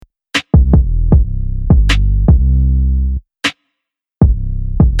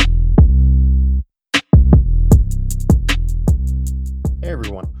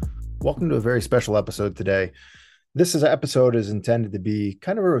welcome to a very special episode today. Episode is intended to be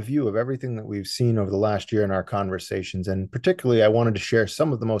kind of a review of everything that we've seen over the last year in our conversations. And particularly, I wanted to share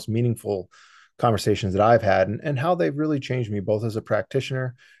some of the most meaningful conversations that I've had and how they've really changed me, both as a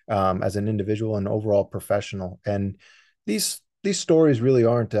practitioner, as an individual, and overall professional. And these stories really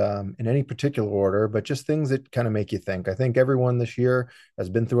aren't in any particular order, but just things that kind of make you think. I think everyone this year has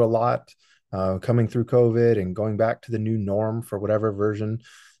been through a lot, coming through COVID and going back to the new norm for whatever version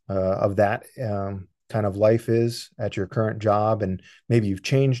of that kind of life is at your current job. And maybe you've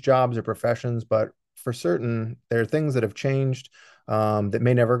changed jobs or professions, but for certain, there are things that have changed that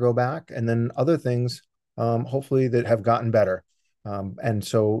may never go back. And then other things, hopefully, that have gotten better. And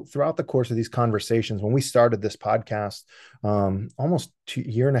so throughout the course of these conversations, when we started this podcast almost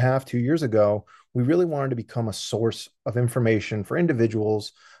 2.5 years, 2 years ago, we really wanted to become a source of information for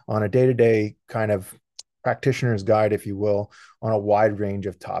individuals on a day-to-day kind of practitioner's guide, if you will, on a wide range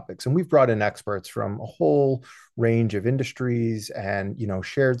of topics. And we've brought in experts from a whole range of industries and,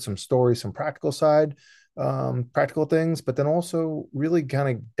 shared some stories, some practical things, but then also really kind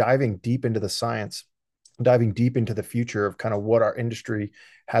of diving deep into the science, diving deep into the future of kind of what our industry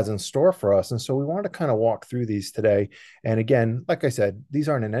has in store for us. And so we wanted to kind of walk through these today. And again, like I said, these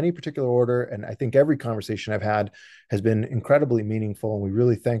aren't in any particular order. And I think every conversation I've had has been incredibly meaningful. And we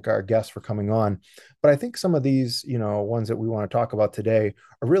really thank our guests for coming on. But I think some of these, ones that we want to talk about today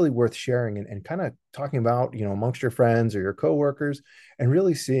are really worth sharing and kind of talking about, amongst your friends or your coworkers, and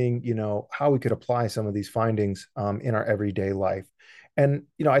really seeing, how we could apply some of these findings in our everyday life. And,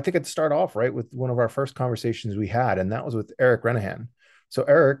 I think I'd start off right with one of our first conversations we had, and that was with Eric Renahan. So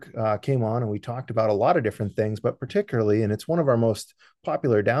Eric came on and we talked about a lot of different things, but particularly, and it's one of our most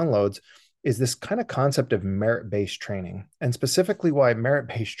popular downloads, is this kind of concept of merit-based training. And specifically why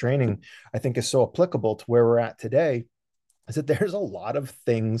merit-based training, I think, is so applicable to where we're at today, is that there's a lot of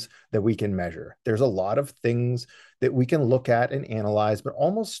things that we can measure. There's a lot of things that we can look at and analyze, but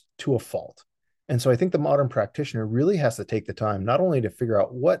almost to a fault. And so I think the modern practitioner really has to take the time not only to figure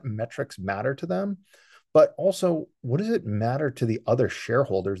out what metrics matter to them, but also what does it matter to the other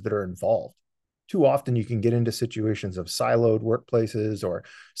shareholders that are involved. Too often you can get into situations of siloed workplaces or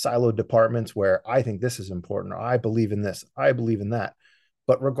siloed departments where I think this is important, or I believe in this, I believe in that.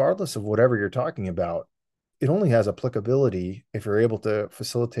 But regardless of whatever you're talking about, it only has applicability if you're able to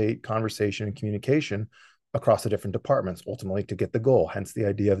facilitate conversation and communication across the different departments, ultimately to get the goal, hence the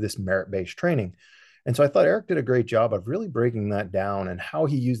idea of this merit-based training. And so I thought Eric did a great job of really breaking that down and how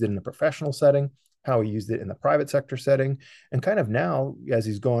he used it in the professional setting, how he used it in the private sector setting, and kind of now, as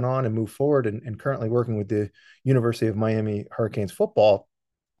he's going on and move forward and currently working with the University of Miami Hurricanes football,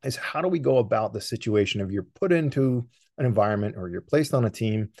 is how do we go about the situation of you're put into an environment or you're placed on a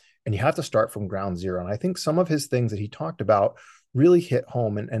team and you have to start from ground zero. And I think some of his things that he talked about really hit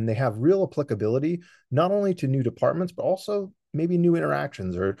home, and they have real applicability, not only to new departments, but also maybe new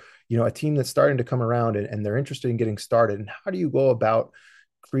interactions or, a team that's starting to come around and they're interested in getting started. And how do you go about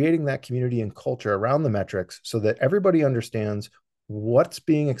creating that community and culture around the metrics so that everybody understands what's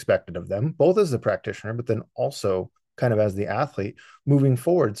being expected of them, both as the practitioner, but then also kind of as the athlete moving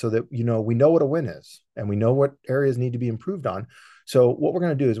forward, so that, we know what a win is and we know what areas need to be improved on. So what we're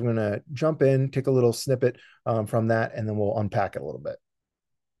going to do is we're going to jump in, take a little snippet from that, and then we'll unpack it a little bit.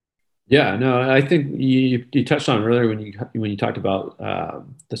 Yeah, no, I think you touched on it earlier when you talked about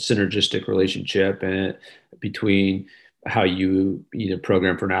the synergistic relationship and between how you either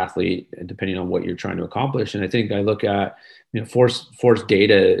program for an athlete and depending on what you're trying to accomplish. And I think I look at force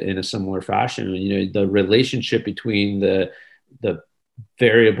data in a similar fashion. The relationship between the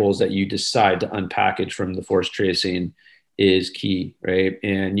variables that you decide to unpackage from the force tracing is key, right?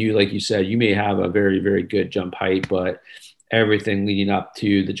 And like you said, you may have a very, very good jump height, but everything leading up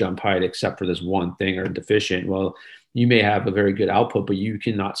to the jump height, except for this one thing, are deficient. Well, you may have a very good output, but you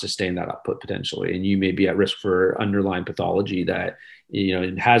cannot sustain that output potentially. And you may be at risk for underlying pathology that,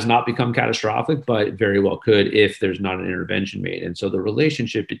 it has not become catastrophic, but very well could if there's not an intervention made. And so the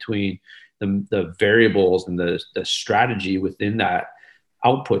relationship between the variables and the strategy within that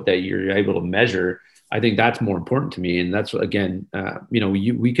output that you're able to measure, I think that's more important to me. And that's, again,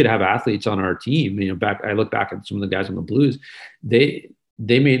 we could have athletes on our team. I look back at some of the guys on the Blues. They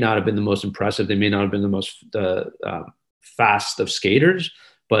may not have been the most impressive. They may not have been the most fast of skaters,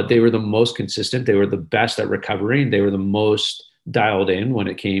 but they were the most consistent. They were the best at recovering. They were the most dialed in when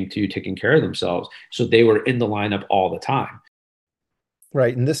it came to taking care of themselves. So they were in the lineup all the time.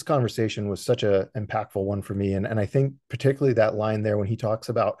 Right. And this conversation was such an impactful one for me. And I think particularly that line there when he talks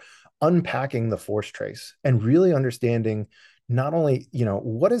about unpacking the force trace and really understanding not only,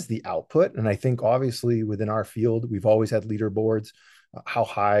 what is the output? And I think obviously within our field, we've always had leaderboards How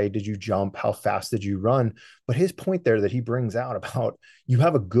high did you jump? How fast did you run? But his point there that he brings out about you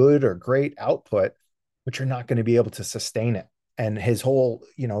have a good or great output, but you're not going to be able to sustain it. And his whole,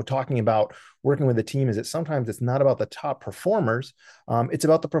 talking about working with a team is that sometimes it's not about the top performers. It's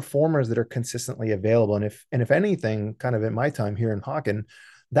about the performers that are consistently available. And if anything, kind of in my time here in Hawkin,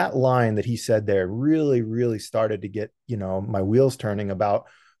 that line that he said there really, really started to get, my wheels turning about,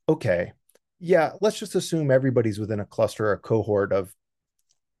 okay, yeah, let's just assume everybody's within a cluster or a cohort of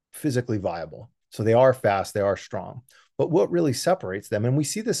physically viable. So they are fast, they are strong. But what really separates them, and we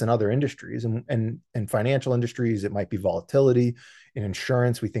see this in other industries and financial industries, it might be volatility. In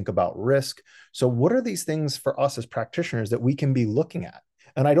insurance, we think about risk. So what are these things for us as practitioners that we can be looking at?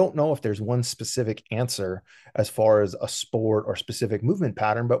 And I don't know if there's one specific answer as far as a sport or specific movement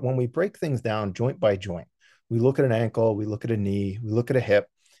pattern, but when we break things down joint by joint, we look at an ankle, we look at a knee, we look at a hip,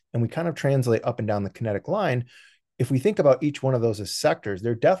 and we kind of translate up and down the kinetic line. If we think about each one of those as sectors,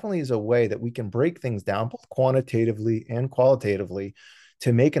 there definitely is a way that we can break things down both quantitatively and qualitatively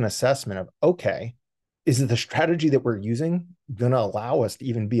to make an assessment of, okay, is it the strategy that we're using going to allow us to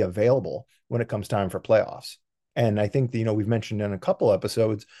even be available when it comes time for playoffs? And I think that, we've mentioned in a couple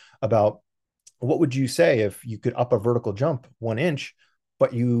episodes about what would you say if you could up a vertical jump 1 inch,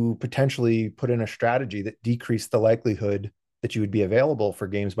 but you potentially put in a strategy that decreased the likelihood that you would be available for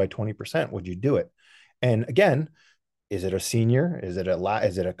games by 20%? Would you do it? And again, is it a senior? Is it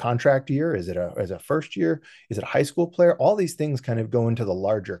a contract year? Is it a first year? Is it a high school player? All these things kind of go into the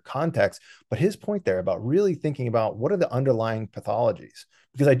larger context. But his point there about really thinking about what are the underlying pathologies,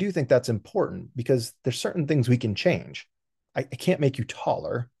 because I do think that's important because there's certain things we can change. I can't make you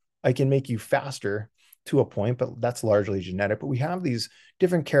taller. I can make you faster to a point, but that's largely genetic. But we have these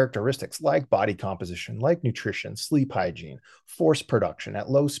different characteristics like body composition, like nutrition, sleep hygiene, force production at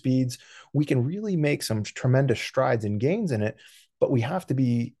low speeds. We can really make some tremendous strides and gains in it, but we have to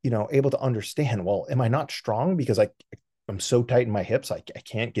be, able to understand, well, am I not strong because I'm so tight in my hips, I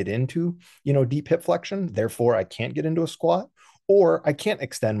can't get into, deep hip flexion. Therefore, I can't get into a squat, or I can't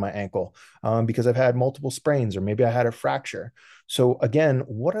extend my ankle because I've had multiple sprains, or maybe I had a fracture. So again,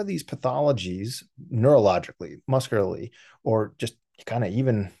 what are these pathologies neurologically, muscularly, or just kind of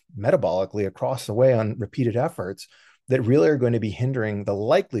even metabolically across the way on repeated efforts that really are going to be hindering the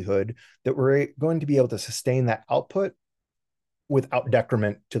likelihood that we're going to be able to sustain that output without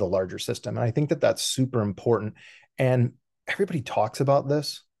decrement to the larger system? And I think that that's super important. And everybody talks about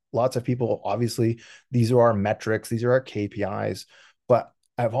this. Lots of people, obviously, these are our metrics, these are our KPIs. But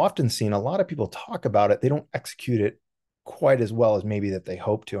I've often seen a lot of people talk about it. They don't execute it quite as well as maybe that they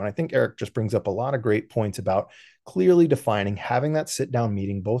hope to. And I think Eric just brings up a lot of great points about clearly defining, having that sit down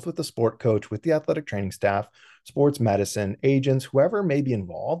meeting, both with the sport coach, with the athletic training staff, sports medicine, agents, whoever may be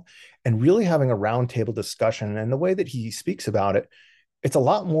involved, and really having a roundtable discussion. And the way that he speaks about it, it's a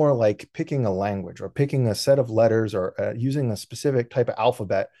lot more like picking a language or picking a set of letters or using a specific type of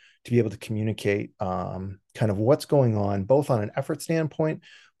alphabet to be able to communicate kind of what's going on, both on an effort standpoint,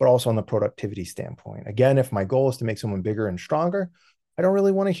 but also on the productivity standpoint. Again, if my goal is to make someone bigger and stronger, I don't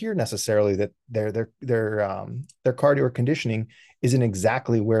really want to hear necessarily that their cardio or conditioning isn't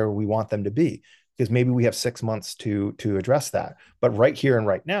exactly where we want them to be, because maybe we have 6 months to address that. But right here and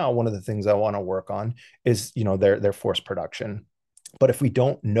right now, one of the things I want to work on is their force production. But if we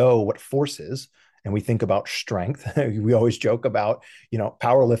don't know what force is, and we think about strength, we always joke about,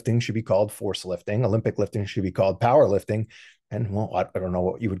 powerlifting should be called force lifting, Olympic lifting should be called powerlifting. And well, I don't know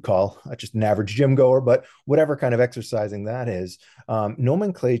what you would call just an average gym goer, but whatever kind of exercising that is,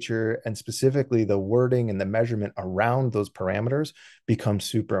 nomenclature and specifically the wording and the measurement around those parameters becomes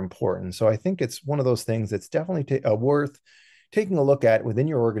super important. So I think it's one of those things that's definitely worth taking a look at within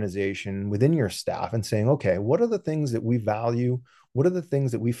your organization, within your staff, and saying, okay, what are the things that we value? What are the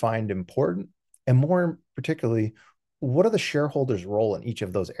things that we find important? And more particularly, what are the shareholders' role in each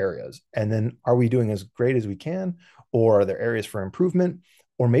of those areas? And then are we doing as great as we can? Or are there areas for improvement?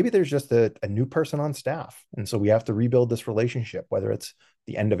 Or maybe there's just a new person on staff. And so we have to rebuild this relationship, whether it's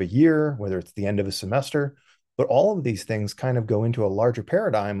the end of a year, whether it's the end of a semester. But all of these things kind of go into a larger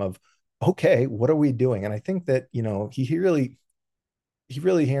paradigm of, okay, what are we doing? And I think that, he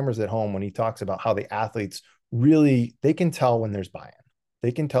really hammers it home when he talks about how the athletes really, they can tell when there's buy-in.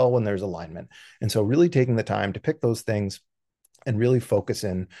 They can tell when there's alignment. And so really taking the time to pick those things and really focus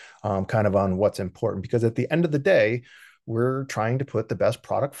in kind of on what's important, because at the end of the day, we're trying to put the best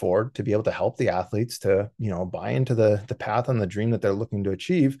product forward to be able to help the athletes to, buy into the path and the dream that they're looking to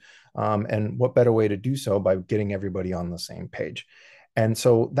achieve. And what better way to do so by getting everybody on the same page. And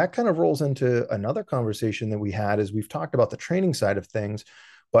so that kind of rolls into another conversation that we had as we've talked about the training side of things.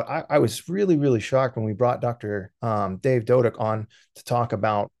 But I was really, really shocked when we brought Dr. Dave Dodick on to talk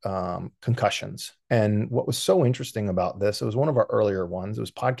about concussions. And what was so interesting about this, it was one of our earlier ones, it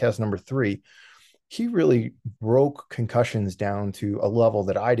was podcast number 3. He really broke concussions down to a level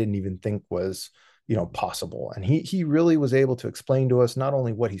that I didn't even think was, possible. And he really was able to explain to us not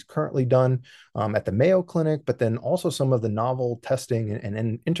only what he's currently done at the Mayo Clinic, but then also some of the novel testing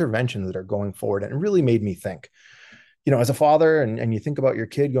and interventions that are going forward. And it really made me think, as a father, and you think about your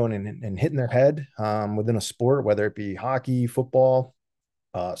kid going and hitting their head within a sport, whether it be hockey, football,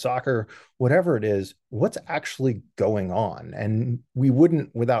 soccer, whatever it is, what's actually going on? And we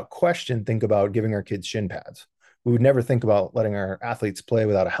wouldn't, without question, think about giving our kids shin pads. We would never think about letting our athletes play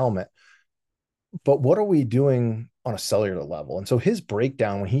without a helmet. But what are we doing on a cellular level? And so his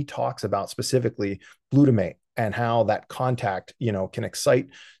breakdown, when he talks about specifically glutamate and how that contact, can excite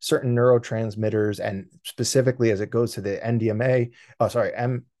certain neurotransmitters, and specifically as it goes to the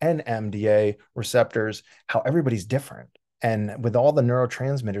NMDA receptors, how everybody's different. And with all the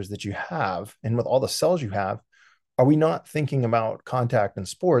neurotransmitters that you have, and with all the cells you have, are we not thinking about contact in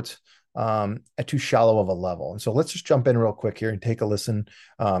sports at too shallow of a level? And so let's just jump in real quick here and take a listen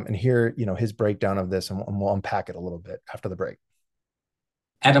and hear, his breakdown of this, and we'll unpack it a little bit after the break.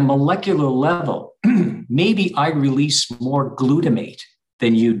 At a molecular level, maybe I release more glutamate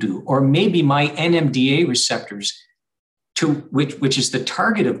than you do, or maybe my NMDA receptors, to which is the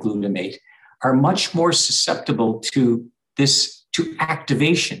target of glutamate, are much more susceptible to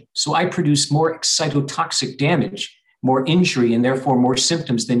activation. So I produce more excitotoxic damage, more injury, and therefore more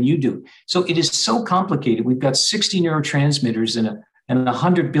symptoms than you do. So it is so complicated. We've got 60 neurotransmitters and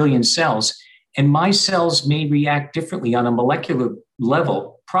 100 billion cells, and my cells may react differently on a molecular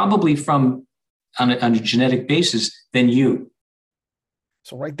level, probably on a genetic basis, than you.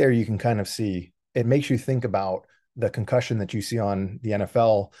 So right there, you can kind of see, it makes you think about the concussion that you see on the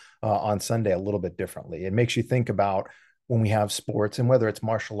NFL on Sunday a little bit differently. It makes you think about when we have sports, and whether it's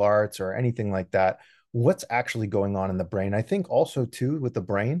martial arts or anything like that, what's actually going on in the brain. I think also too with the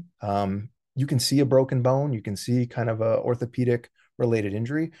brain, you can see a broken bone, you can see kind of a orthopedic related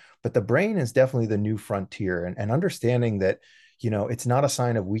injury, but the brain is definitely the new frontier, and understanding that, it's not a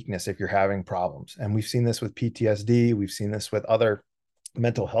sign of weakness if you're having problems. And we've seen this with PTSD, we've seen this with other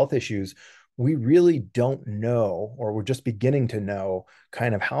mental health issues. We really don't know, or we're just beginning to know,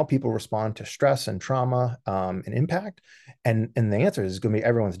 kind of how people respond to stress and trauma and impact. And the answer is going to be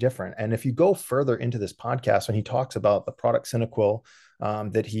everyone's different. And if you go further into this podcast, when he talks about the product Cinequil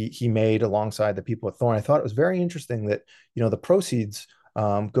that he made alongside the people at Thorne, I thought it was very interesting that, the proceeds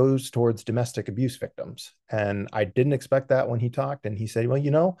goes towards domestic abuse victims. And I didn't expect that when he talked. And he said, well,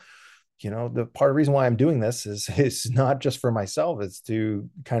 the part of the reason why I'm doing this is not just for myself, it's to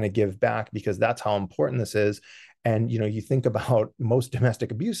kind of give back, because that's how important this is. And, you think about most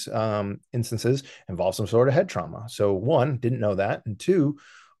domestic abuse instances involve some sort of head trauma. So one, didn't know that. And two,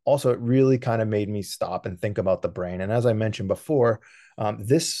 also, it really kind of made me stop and think about the brain. And as I mentioned before,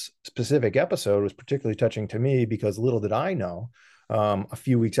 this specific episode was particularly touching to me because little did I know, a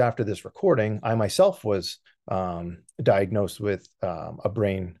few weeks after this recording, I myself was diagnosed with a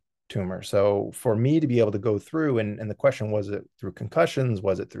brain tumor. So for me to be able to go through, and the question, was it through concussions?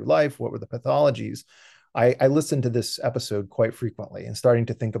 Was it through life? What were the pathologies? I listened to this episode quite frequently and starting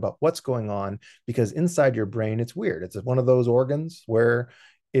to think about what's going on, because inside your brain, it's weird. It's one of those organs where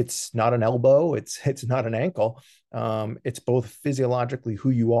it's not an elbow, it's not an ankle. It's both physiologically who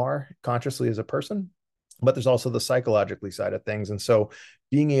you are consciously as a person, but there's also the psychologically side of things. And so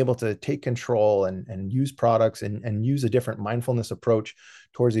being able to take control and use products and use a different mindfulness approach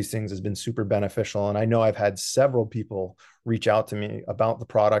towards these things has been super beneficial. And I know I've had several people reach out to me about the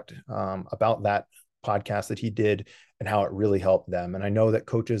product, about that podcast that he did and how it really helped them. And I know that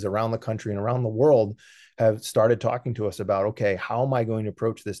coaches around the country and around the world have started talking to us about, okay, how am I going to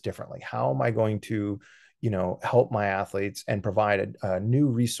approach this differently? How am I going to, help my athletes and provide a new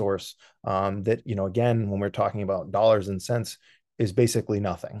resource that, again, when we're talking about dollars and cents, is basically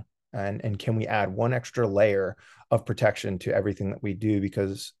nothing. And can we add one extra layer of protection to everything that we do?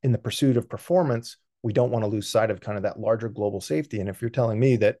 Because in the pursuit of performance, we don't want to lose sight of kind of that larger global safety. And if you're telling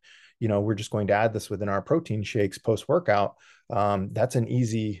me that, we're just going to add this within our protein shakes post-workout, that's an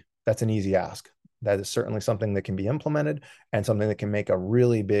easy ask. That is certainly something that can be implemented and something that can make a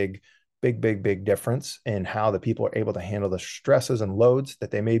really big difference in how the people are able to handle the stresses and loads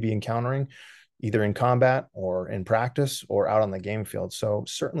that they may be encountering, either in combat or in practice or out on the game field. So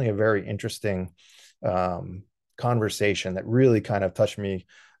certainly a very interesting conversation that really kind of touched me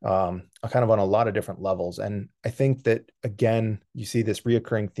kind of on a lot of different levels. And I think that, again, you see this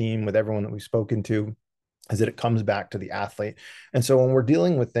reoccurring theme with everyone that we've spoken to, is that it comes back to the athlete. And so when we're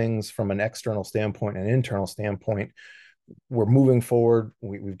dealing with things from an external standpoint and internal standpoint, we're moving forward.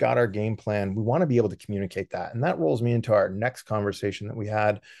 We've got our game plan. We want to be able to communicate that. And that rolls me into our next conversation that we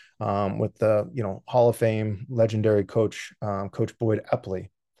had with the, Hall of Fame legendary coach, Coach Boyd Epley.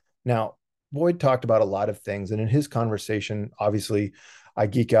 Now, Boyd talked about a lot of things. And in his conversation, obviously, I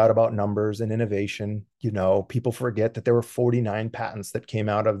geek out about numbers and innovation. People forget that there were 49 patents that came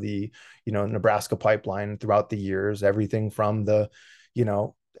out of the, Nebraska pipeline throughout the years, everything from the,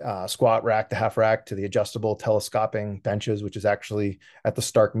 squat rack, the half rack, to the adjustable telescoping benches, which is actually at the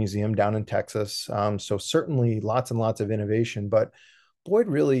Stark Museum down in Texas. So certainly lots and lots of innovation. But Boyd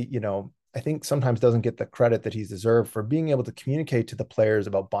really, I think sometimes doesn't get the credit that he's deserved for being able to communicate to the players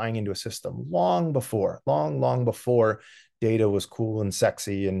about buying into a system long long before data was cool and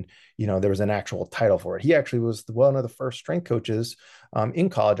sexy, and there was an actual title for it. He actually was one of the first strength coaches in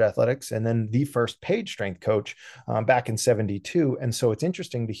college athletics, and then the first paid strength coach back in '72. And so it's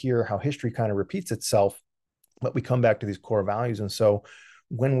interesting to hear how history kind of repeats itself, but we come back to these core values. And so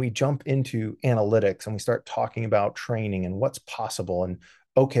when we jump into analytics and we start talking about training and what's possible, and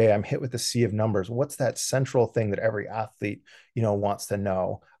okay, I'm hit with the sea of numbers, what's that central thing that every athlete wants to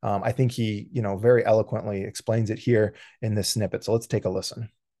know? I think he very eloquently explains it here in this snippet. So let's take a listen.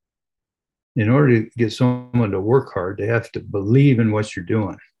 In order to get someone to work hard, they have to believe in what you're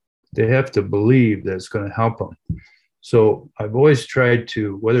doing. They have to believe that it's going to help them. So I've always tried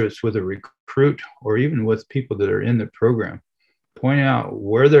to, whether it's with a recruit or even with people that are in the program, point out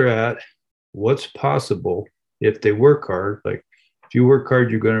where they're at, what's possible if they work hard. Like, if you work hard,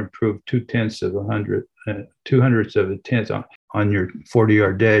 you're going to improve 2/10 of 100, 200ths of a tenth on your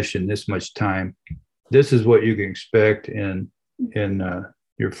 40-yard dash in this much time. This is what you can expect in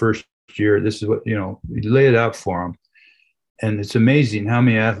your first year. This is what, you lay it out for them. And it's amazing how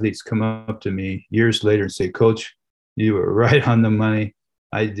many athletes come up to me years later and say, Coach, you were right on the money.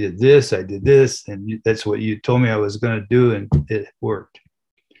 I did this, and that's what you told me I was going to do, and it worked.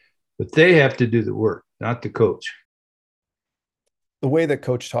 But they have to do the work, not the coach. The way that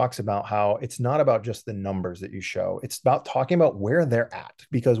coach talks about how it's not about just the numbers that you show, it's about talking about where they're at,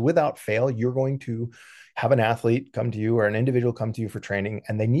 because without fail, you're going to have an athlete come to you or an individual come to you for training,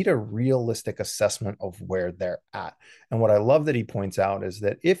 and they need a realistic assessment of where they're at. And what I love that he points out is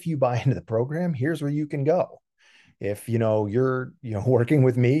that if you buy into the program, here's where you can go. If, you're, working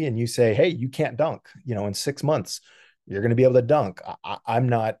with me and you say, hey, you can't dunk, in 6 months, you're going to be able to dunk. I'm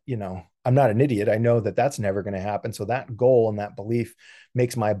not, I'm not an idiot. I know that that's never going to happen. So that goal and that belief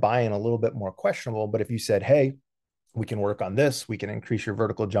makes my buy-in a little bit more questionable. But if you said, hey, we can work on this, we can increase your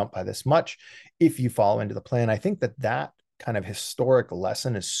vertical jump by this much, if you follow into the plan, I think that kind of historic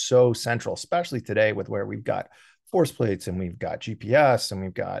lesson is so central, especially today with where we've got force plates and we've got GPS and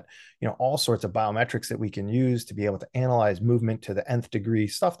we've got, all sorts of biometrics that we can use to be able to analyze movement to the nth degree.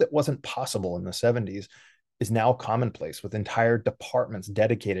 Stuff that wasn't possible in the '70s is now commonplace, with entire departments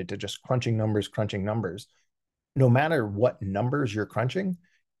dedicated to just crunching numbers. No matter what numbers you're crunching,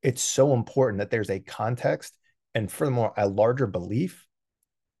 it's so important that there's a context and, furthermore, a larger belief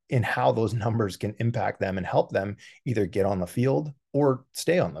in how those numbers can impact them and help them either get on the field or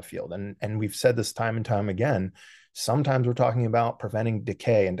stay on the field. And we've said this time and time again. Sometimes we're talking about preventing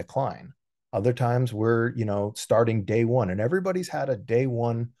decay and decline. Other times we're, starting day one, and everybody's had a day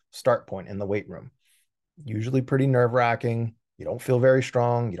one start point in the weight room. Usually pretty nerve-wracking. You don't feel very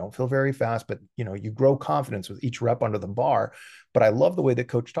strong. You don't feel very fast, but you grow confidence with each rep under the bar. But I love the way that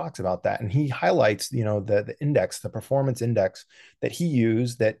coach talks about that. And he highlights, the index, the performance index that he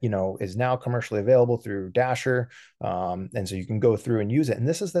used that, is now commercially available through Dasher. And so you can go through and use it. And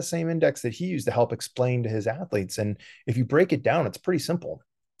this is the same index that he used to help explain to his athletes. And if you break it down, it's pretty simple.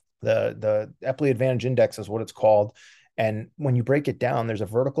 The Epley Advantage Index is what it's called. And when you break it down, there's a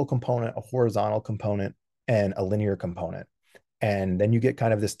vertical component, a horizontal component, and a linear component. And then you get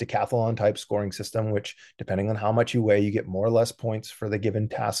kind of this decathlon type scoring system, which, depending on how much you weigh, you get more or less points for the given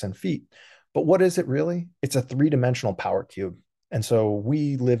tasks and feat. But what is it really? It's a three-dimensional power cube. And so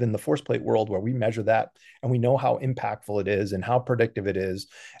we live in the force plate world where we measure that, and we know how impactful it is and how predictive it is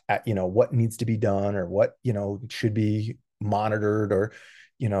at, what needs to be done or what, should be monitored or,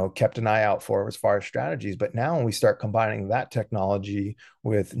 kept an eye out for as far as strategies. But now when we start combining that technology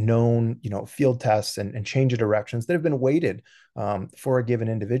with known, field tests and change of directions that have been weighted for a given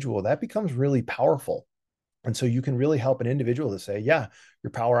individual, that becomes really powerful. And so you can really help an individual to say, yeah, your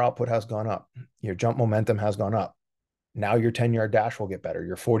power output has gone up. Your jump momentum has gone up. Now your 10-yard dash will get better.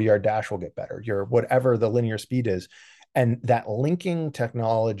 Your 40-yard dash will get better. Your whatever the linear speed is. And that linking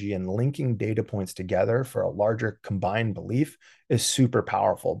technology and linking data points together for a larger combined belief is super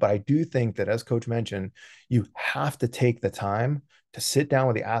powerful. But I do think that, as Coach mentioned, you have to take the time to sit down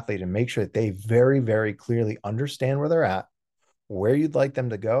with the athlete and make sure that they very, very clearly understand where they're at, where you'd like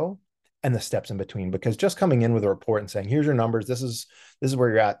them to go, and the steps in between. Because just coming in with a report and saying, here's your numbers, this is where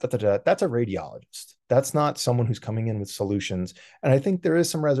you're at, that's a radiologist. That's not someone who's coming in with solutions. And I think there is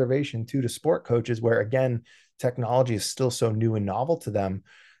some reservation too to sport coaches where, again, technology is still so new and novel to them.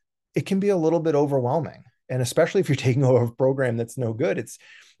 It can be a little bit overwhelming. And especially if you're taking over a program that's no good,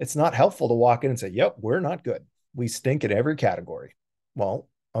 it's not helpful to walk in and say, yep, we're not good. We stink at every category. Well,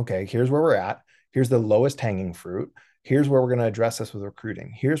 okay, here's where we're at. Here's the lowest hanging fruit. Here's where we're going to address this with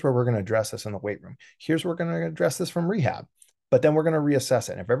recruiting. Here's where we're going to address this in the weight room. Here's where we're going to address this from rehab. But then we're going to reassess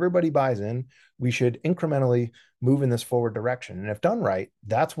it. And if everybody buys in, we should incrementally move in this forward direction. And if done right,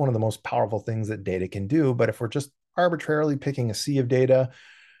 that's one of the most powerful things that data can do. But if we're just arbitrarily picking a sea of data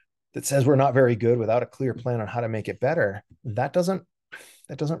that says we're not very good without a clear plan on how to make it better, that doesn't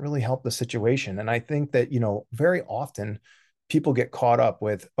really help the situation. And I think that, very often people get caught up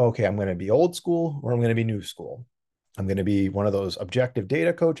with, okay, I'm going to be old school or I'm going to be new school. I'm going to be one of those objective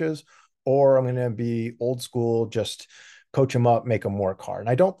data coaches, or I'm going to be old school, just coach them up, make them work hard. And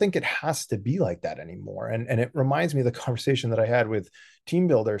I don't think it has to be like that anymore. And it reminds me of the conversation that I had with Team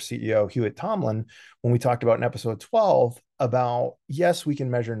Builder CEO Hewitt Tomlin when we talked about in episode 12 about, yes, we can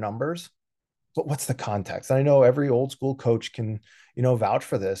measure numbers, but what's the context? And I know every old school coach can, vouch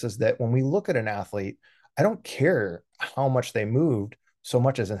for this, is that when we look at an athlete, I don't care how much they moved so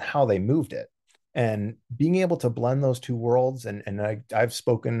much as in how they moved it. And being able to blend those two worlds, and I've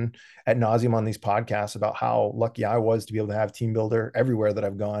spoken ad nauseum on these podcasts about how lucky I was to be able to have Team Builder everywhere that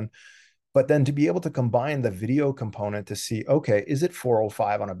I've gone. But then to be able to combine the video component to see, okay, is it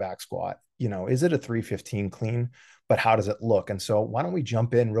 405 on a back squat? Is it a 315 clean? But how does it look? And so why don't we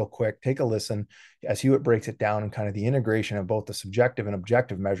jump in real quick, take a listen as Hewitt breaks it down and kind of the integration of both the subjective and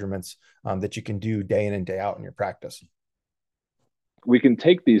objective measurements that you can do day in and day out in your practice. We can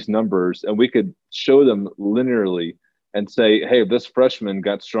take these numbers and we could show them linearly and say, hey, this freshman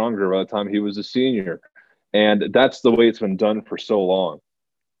got stronger by the time he was a senior. And that's the way it's been done for so long.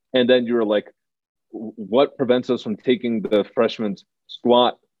 And then you're like, what prevents us from taking the freshman's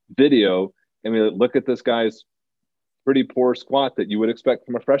squat video and we look at this guy's pretty poor squat that you would expect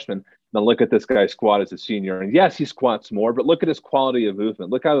from a freshman. Now look at this guy's squat as a senior. And yes, he squats more, but look at his quality of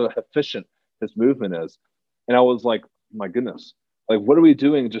movement. Look how efficient his movement is. And I was like, my goodness, like, what are we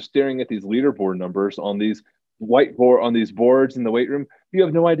doing just staring at these leaderboard numbers on these whiteboard, on these boards in the weight room? You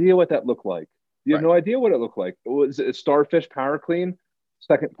have no idea what that looked like. You have no idea what it looked like. Was it a starfish power clean,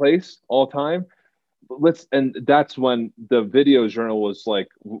 second place all time? And that's when the video journal was like,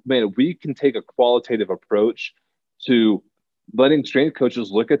 man, we can take a qualitative approach to letting strength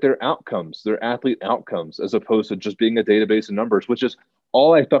coaches look at their outcomes, their athlete outcomes, as opposed to just being a database of numbers, which is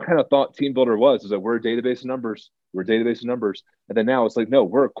all I thought Team Builder was, is that we're a database of numbers. We're a database of numbers. And then now it's like, no,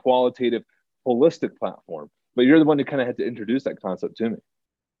 we're a qualitative, holistic platform. But you're the one who kind of had to introduce that concept to me.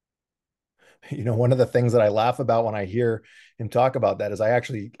 One of the things that I laugh about when I hear him talk about that is I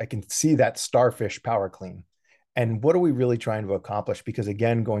can see that starfish power clean. And what are we really trying to accomplish? Because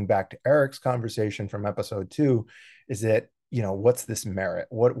again, going back to Eric's conversation from episode 2, is that, what's this merit?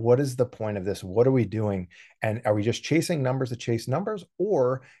 What is the point of this? What are we doing? And are we just chasing numbers to chase numbers?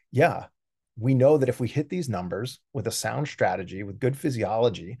 Or, yeah, we know that if we hit these numbers with a sound strategy, with good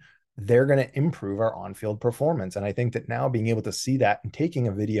physiology, they're going to improve our on-field performance. And I think that now being able to see that and taking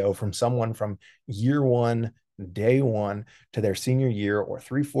a video from someone from year one, day one to their senior year or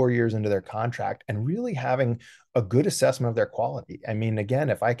 3-4 years into their contract and really having a good assessment of their quality. I mean, again,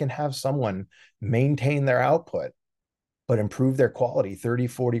 if I can have someone maintain their output, but improve their quality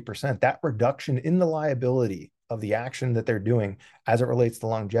 30-40%, that reduction in the liability of the action that they're doing as it relates to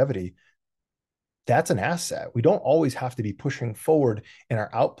longevity, that's an asset. We don't always have to be pushing forward in our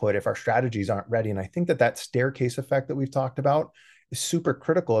output if our strategies aren't ready. And I think that staircase effect that we've talked about is super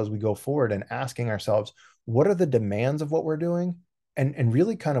critical as we go forward and asking ourselves, what are the demands of what we're doing? And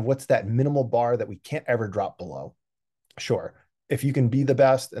really kind of what's that minimal bar that we can't ever drop below? Sure, if you can be the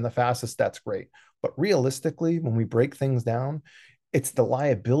best and the fastest, that's great. But realistically, when we break things down, it's the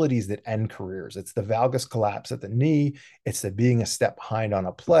liabilities that end careers. It's the valgus collapse at the knee. It's the being a step behind on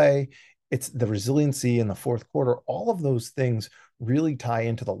a play. It's the resiliency in the fourth quarter. All of those things really tie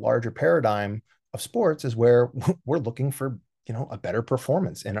into the larger paradigm of sports, is where we're looking for, a better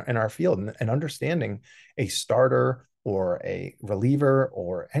performance in our field, and understanding a starter or a reliever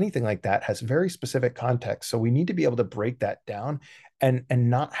or anything like that has very specific context. So we need to be able to break that down and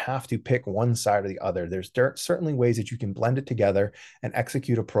not have to pick one side or the other. There's certainly ways that you can blend it together and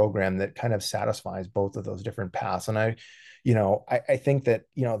execute a program that kind of satisfies both of those different paths. And I think that,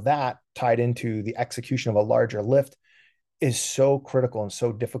 that tied into the execution of a larger lift is so critical and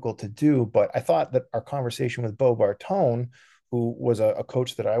so difficult to do. But I thought that our conversation with Bo Bartone, who was a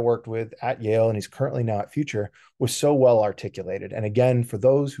coach that I worked with at Yale, and he's currently now at Future, was so well articulated. And again, for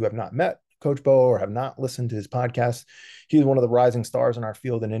those who have not met Coach Bo or have not listened to his podcast, he's one of the rising stars in our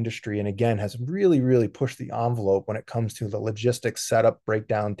field and industry. And again, has really, really pushed the envelope when it comes to the logistics, setup,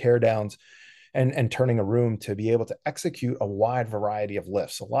 breakdown, teardowns, and turning a room to be able to execute a wide variety of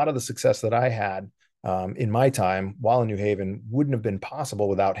lifts. A lot of the success that I had in my time while in New Haven wouldn't have been possible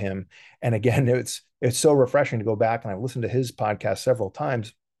without him. And again, it's so refreshing to go back, and I've listened to his podcast several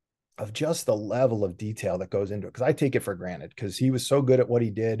times, of just the level of detail that goes into it. Because I take it for granted because he was so good at what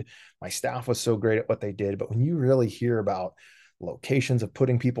he did. My staff was so great at what they did. But when you really hear about locations of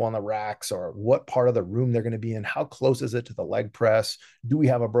putting people on the racks, or what part of the room they're going to be in, how close is it to the leg press, do we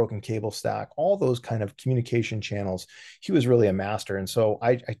have a broken cable stack, all those kind of communication channels, he was really a master. And so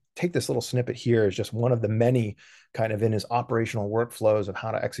I take this little snippet here as just one of the many kind of in his operational workflows of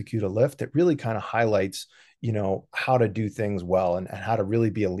how to execute a lift that really kind of highlights how to do things well, and how to really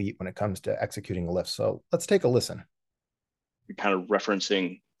be elite when it comes to executing a lift. So let's take a listen. Kind of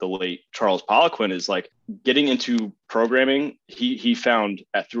referencing the late Charles Poliquin, is like getting into programming. He found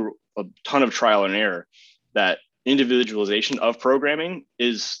through a ton of trial and error that individualization of programming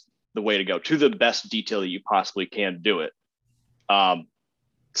is the way to go, to the best detail that you possibly can do it.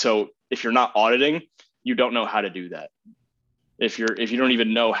 So if you're not auditing, you don't know how to do that. If you don't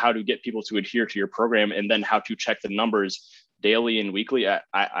even know how to get people to adhere to your program, and then how to check the numbers daily and weekly,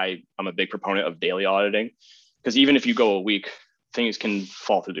 I'm a big proponent of daily auditing, because even if you go a week, things can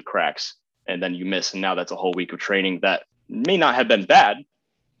fall through the cracks and then you miss. And now that's a whole week of training that may not have been bad,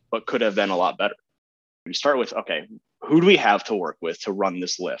 but could have been a lot better. We start with, okay, who do we have to work with to run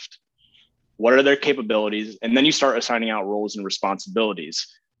this lift? What are their capabilities? And then you start assigning out roles and responsibilities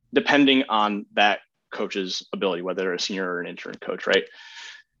depending on that coach's ability, whether they're a senior or an intern coach, right?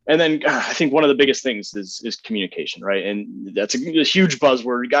 And then I think one of the biggest things is communication, right? And that's a huge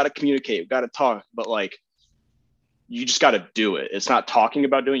buzzword. You got to communicate, you got to talk, but like, you just got to do it. It's not talking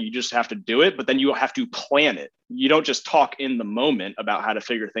about doing it. You just have to do it, but then you have to plan it. You don't just talk in the moment about how to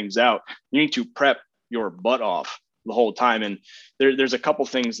figure things out. You need to prep your butt off the whole time. And there's a couple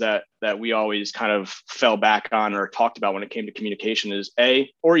things that we always kind of fell back on or talked about when it came to communication is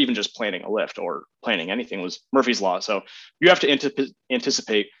or even just planning a lift or planning anything, was Murphy's Law. So you have to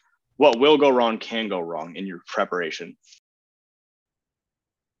anticipate what will go wrong, can go wrong in your preparation.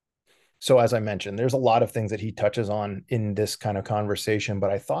 So as I mentioned, there's a lot of things that he touches on in this kind of conversation, but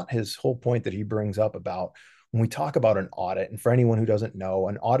I thought his whole point that he brings up about when we talk about an audit, and for anyone who doesn't know,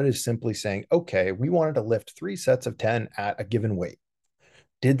 an audit is simply saying, okay, we wanted to lift 3 sets of 10 at a given weight.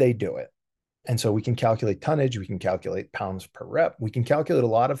 Did they do it? And so we can calculate tonnage, we can calculate pounds per rep, we can calculate a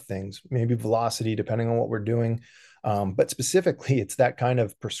lot of things, maybe velocity, depending on what we're doing. But specifically, it's that kind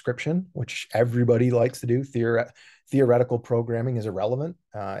of prescription, which everybody likes to do. Theoretical programming is irrelevant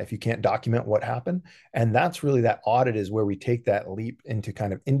if you can't document what happened. And that's really, that audit is where we take that leap into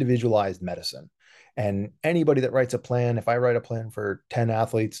kind of individualized medicine. And anybody that writes a plan, if I write a plan for 10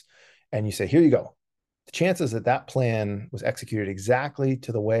 athletes and you say, here you go, the chances that that plan was executed exactly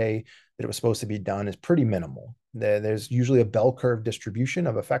to the way that it was supposed to be done is pretty minimal. There's usually a bell curve distribution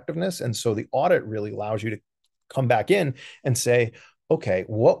of effectiveness. And so the audit really allows you to come back in and say, okay,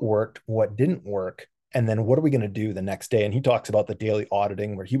 what worked, what didn't work, and then what are we going to do the next day? And he talks about the daily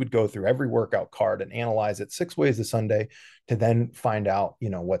auditing, where he would go through every workout card and analyze it 6 ways to Sunday to then find out,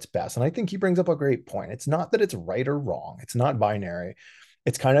 what's best. And I think he brings up a great point. It's not that it's right or wrong. It's not binary.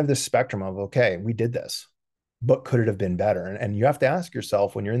 It's kind of this spectrum of, okay, we did this, but could it have been better? And you have to ask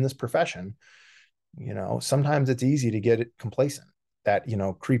yourself, when you're in this profession, sometimes it's easy to get complacent, that,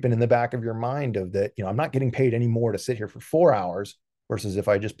 creeping in the back of your mind of that, I'm not getting paid any more to sit here for 4 hours versus if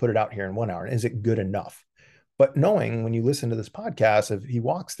I just put it out here in 1 hour. Is it good enough? But knowing, when you listen to this podcast, he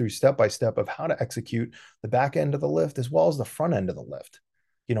walks through step by step of how to execute the back end of the lift as well as the front end of the lift.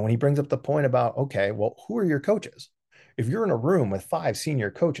 When he brings up the point about, okay, well, who are your coaches? If you're in a room with 5 senior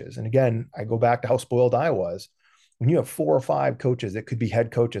coaches, and again, I go back to how spoiled I was, when you have 4 or 5 coaches that could be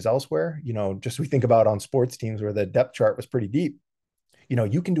head coaches elsewhere, just we think about on sports teams where the depth chart was pretty deep,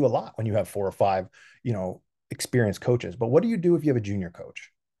 you can do a lot when you have 4 or 5, experienced coaches. But what do you do if you have a junior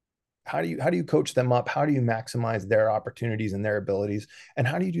coach? How do you coach them up? How do you maximize their opportunities and their abilities? And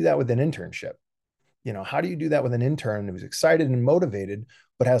how do you do that with an internship? how do you do that with an intern who's excited and motivated,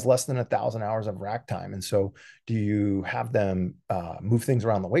 but has less than 1,000 hours of rack time? And so do you have them move things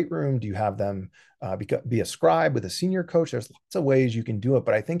around the weight room? Do you have them be a scribe with a senior coach? There's lots of ways you can do it.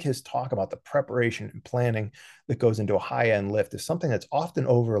 But I think his talk about the preparation and planning that goes into a high end lift is something that's often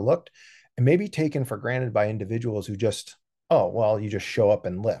overlooked and maybe taken for granted by individuals who just, oh, well, you just show up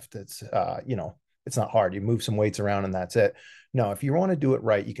and lift. It's not hard. You move some weights around and that's it. No, if you want to do it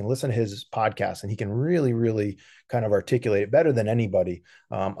right, you can listen to his podcast and he can really, really kind of articulate it better than anybody,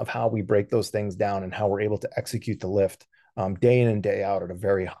 of how we break those things down and how we're able to execute the lift day in and day out at a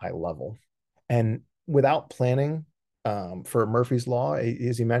very high level. And without planning for Murphy's Law,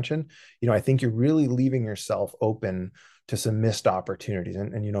 as you mentioned, I think you're really leaving yourself open to some missed opportunities.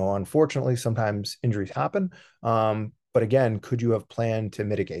 And unfortunately, sometimes injuries happen. But again, could you have planned to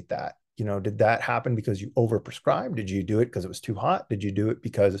mitigate that? Did that happen because you overprescribed? Did you do it because it was too hot? Did you do it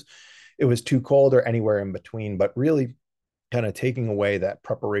because it was too cold, or anywhere in between? But really kind of taking away that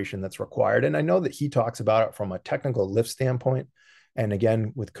preparation that's required. And I know that he talks about it from a technical lift standpoint. And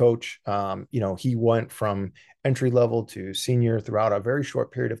again, with coach, he went from entry level to senior throughout a very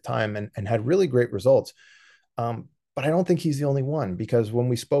short period of time and had really great results. But I don't think he's the only one, because when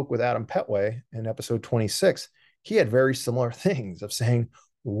we spoke with Adam Petway in episode 26, he had very similar things of saying,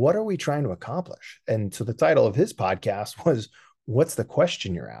 what are we trying to accomplish? And so the title of his podcast was, what's the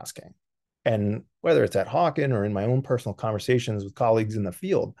question you're asking? And whether it's at Hawkin or in my own personal conversations with colleagues in the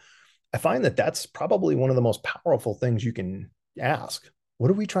field, I find that that's probably one of the most powerful things you can ask. What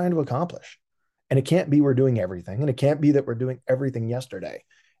are we trying to accomplish? And it can't be we're doing everything, and it can't be that we're doing everything yesterday.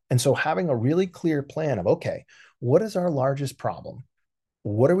 And so having a really clear plan of, okay, what is our largest problem?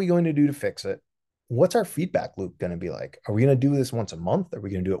 What are we going to do to fix it? What's our feedback loop going to be like? Are we going to do this once a month? Are we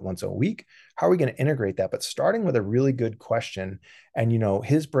going to do it once a week? How are we going to integrate that? But starting with a really good question, and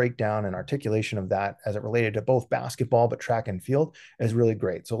his breakdown and articulation of that as it related to both basketball but track and field is really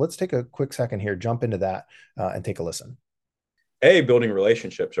great. So let's take a quick second here, jump into that, and take a listen. Building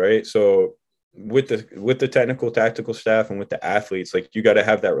relationships, right? So with the technical tactical staff and with the athletes, like, you got to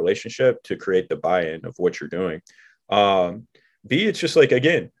have that relationship to create the buy-in of what you're doing. B, it's just like,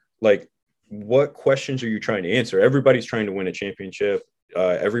 again, like, what questions are you trying to answer? Everybody's trying to win a championship.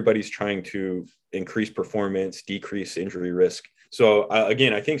 Everybody's trying to increase performance, decrease injury risk. So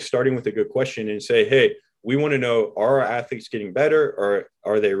again, I think starting with a good question and say, hey, we want to know, are our athletes getting better, or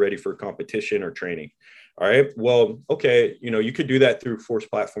are they ready for competition or training? All right, well, okay, you could do that through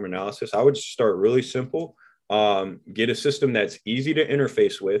forced platform analysis. I would start really simple. Get a system that's easy to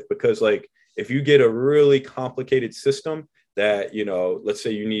interface with, because like, if you get a really complicated system that, let's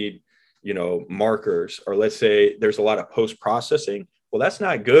say you need, markers, or let's say there's a lot of post-processing, well, that's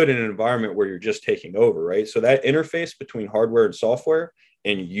not good in an environment where you're just taking over, right? So that interface between hardware and software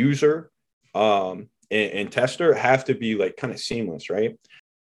and user and tester have to be like kind of seamless, right?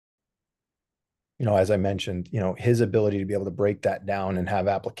 As I mentioned, his ability to be able to break that down and have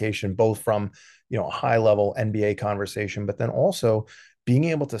application both from, a high level NBA conversation, but then also being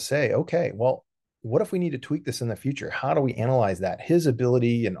able to say, okay, well, what if we need to tweak this in the future? How do we analyze that? His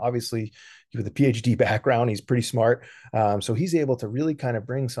ability, and obviously with a PhD background, he's pretty smart. So he's able to really kind of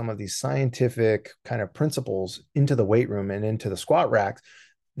bring some of these scientific kind of principles into the weight room and into the squat racks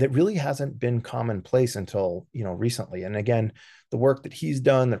that really hasn't been commonplace until, recently. And again, the work that he's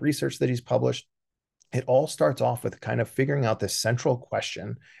done, the research that he's published, it all starts off with kind of figuring out this central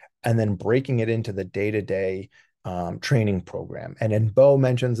question and then breaking it into the day-to-day training program. And then Bo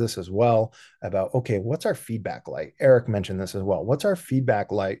mentions this as well about, okay, what's our feedback like? Eric mentioned this as well. What's our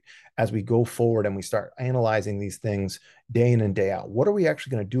feedback like as we go forward and we start analyzing these things day in and day out? What are we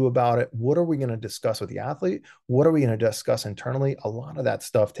actually going to do about it? What are we going to discuss with the athlete? What are we going to discuss internally? A lot of that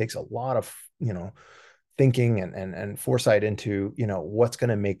stuff takes a lot of, thinking and foresight into, what's going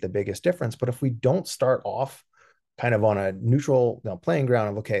to make the biggest difference. But if we don't start off kind of on a neutral playing ground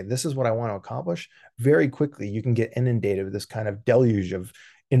of, okay, this is what I want to accomplish, very quickly you can get inundated with this kind of deluge of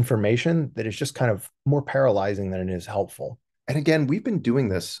information that is just kind of more paralyzing than it is helpful. And again, we've been doing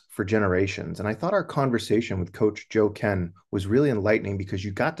this for generations. And I thought our conversation with Coach Joe Ken was really enlightening, because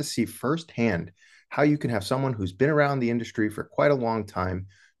you got to see firsthand how you can have someone who's been around the industry for quite a long time,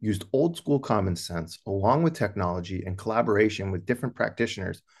 used old school common sense along with technology and collaboration with different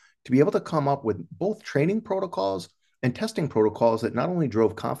practitioners to be able to come up with both training protocols and testing protocols that not only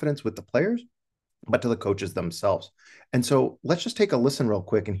drove confidence with the players, but to the coaches themselves. And so let's just take a listen real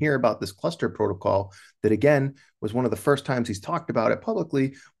quick and hear about this cluster protocol that, again, was one of the first times he's talked about it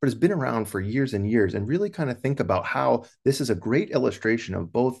publicly, but has been around for years and years, and really kind of think about how this is a great illustration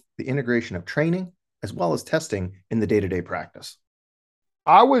of both the integration of training as well as testing in the day-to-day practice.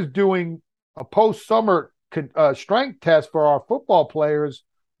 I was doing a post-summer strength test for our football players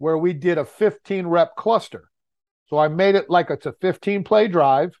where we did a 15 rep cluster. So I made it like it's a 15 play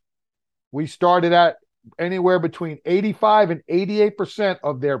drive. We started at anywhere between 85 and 88%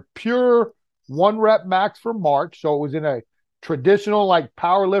 of their pure 1 rep max for March. So it was in a traditional like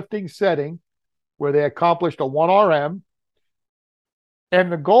powerlifting setting where they accomplished a 1 RM.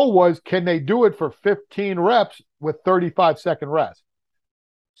 And the goal was, can they do it for 15 reps with 35-second rest?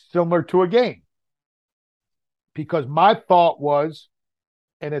 Similar to a game. Because my thought was,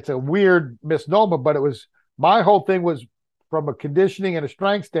 and it's a weird misnomer, but it was, my whole thing was from a conditioning and a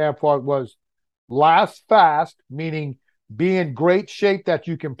strength standpoint was last fast, meaning be in great shape that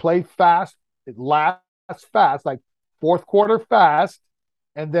you can play fast, last fast, like fourth quarter fast,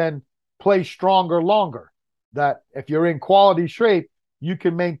 and then play stronger longer. That if you're in quality shape, you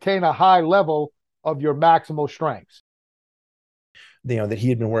can maintain a high level of your maximal strengths. That he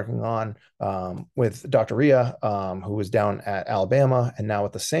had been working on with Dr. Ria, who was down at Alabama and now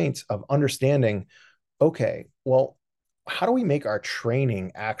with the Saints, of understanding, okay, well, how do we make our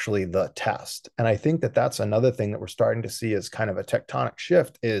training actually the test? And I think that that's another thing that we're starting to see as kind of a tectonic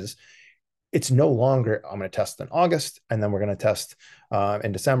shift is it's no longer, I'm going to test in August, and then we're going to test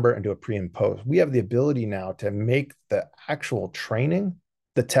in December and do a pre and post. We have the ability now to make the actual training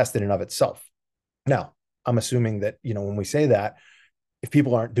the test in and of itself. Now, I'm assuming that, when we say that, if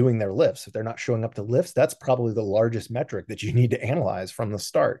people aren't doing their lifts, if they're not showing up to lifts, that's probably the largest metric that you need to analyze from the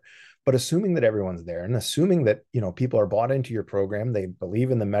start. But assuming that everyone's there and assuming that, people are bought into your program, they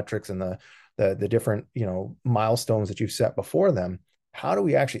believe in the metrics and the different, milestones that you've set before them, how do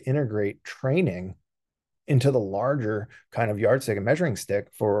we actually integrate training into the larger kind of yardstick and measuring stick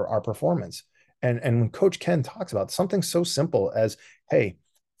for our performance? And when Coach Ken talks about something so simple as, hey,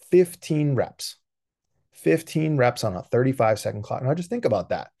 15 reps on a 35-second clock. Now just think about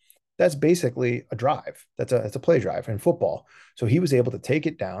that. That's basically a drive. That's a play drive in football. So he was able to take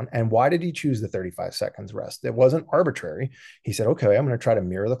it down. And why did he choose the 35 seconds rest? It wasn't arbitrary. He said, okay, I'm going to try to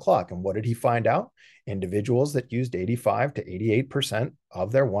mirror the clock. And what did he find out? Individuals that used 85 to 88%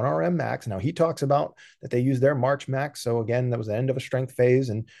 of their 1 RM max. Now he talks about that they use their March max. So again, that was the end of a strength phase,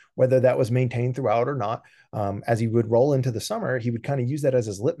 and whether that was maintained throughout or not, as he would roll into the summer, he would kind of use that as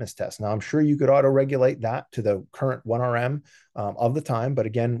his litmus test. Now I'm sure you could auto-regulate that to the current 1 RM of the time. But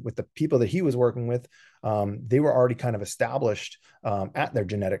again, with the people that he was working with, they were already kind of established at their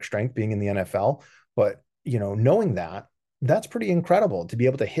genetic strength being in the NFL. But, knowing that, that's pretty incredible to be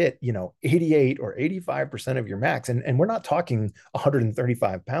able to hit, 88 or 85% of your max. And we're not talking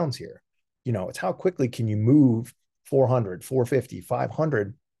 135 pounds here. It's how quickly can you move 400, 450,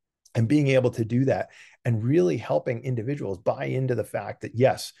 500, and being able to do that and really helping individuals buy into the fact that,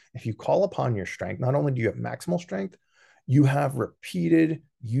 yes, if you call upon your strength, not only do you have maximal strength, you have repeated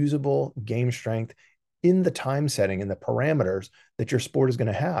usable game strength in the time setting and the parameters that your sport is going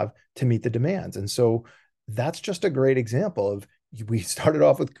to have to meet the demands. And so that's just a great example of, we started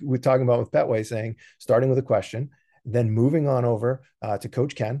off with talking about with Petway saying, starting with a question, then moving on over to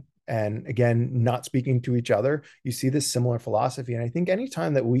Coach Ken. And again, not speaking to each other, you see this similar philosophy. And I think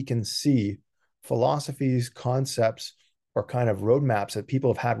anytime that we can see philosophies, concepts, or kind of roadmaps that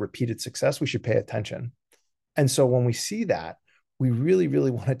people have had repeated success, we should pay attention. And so when we see that, we really,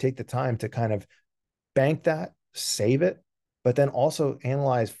 really want to take the time to kind of bank that, save it, but then also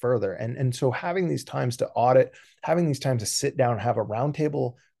analyze further. And so having these times to audit, having these times to sit down, have a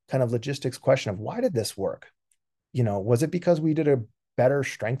roundtable kind of logistics question of, why did this work? Was it because we did a better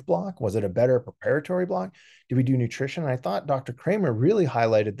strength block? Was it a better preparatory block? Did we do nutrition? And I thought Dr. Kramer really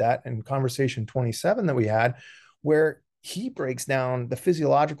highlighted that in conversation 27 that we had, where he breaks down the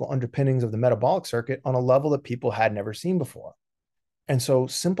physiological underpinnings of the metabolic circuit on a level that people had never seen before. And so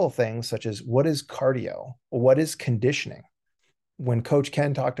simple things such as, what is cardio? What is conditioning? When Coach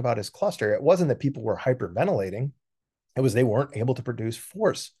Ken talked about his cluster, it wasn't that people were hyperventilating. It was they weren't able to produce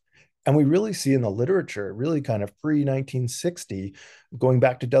force. And we really see in the literature, really kind of pre-1960, going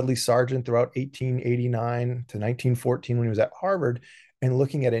back to Dudley Sargent throughout 1889 to 1914 when he was at Harvard, and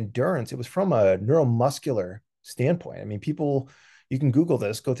looking at endurance, it was from a neuromuscular standpoint. I mean, people, you can Google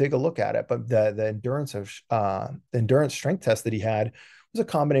this, go take a look at it. But the endurance strength test that he had was a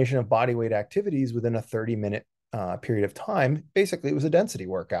combination of body weight activities within a 30-minute period of time. Basically, it was a density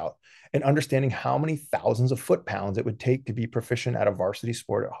workout, and understanding how many thousands of foot-pounds it would take to be proficient at a varsity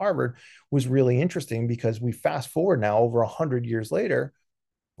sport at Harvard was really interesting, because we fast forward now over 100 years later.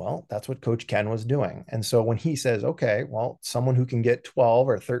 Well, that's what Coach Ken was doing. And so when he says, okay, well, someone who can get 12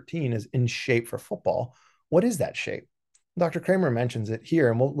 or 13 is in shape for football, what is that shape? Dr. Kramer mentions it here,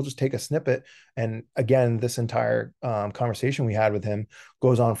 and we'll just take a snippet. And again, this entire conversation we had with him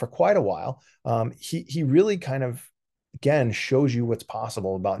goes on for quite a while. He really kind of, again, shows you what's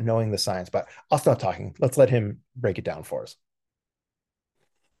possible about knowing the science. But I'll stop talking. Let's let him break it down for us.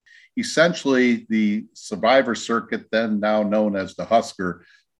 Essentially, the survivor circuit, then now known as the Husker,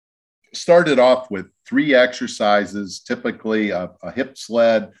 started off with 3 exercises, typically a hip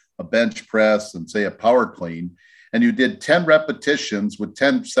sled, a bench press, and say a power clean. And you did 10 repetitions with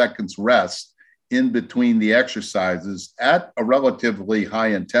 10 seconds rest in between the exercises at a relatively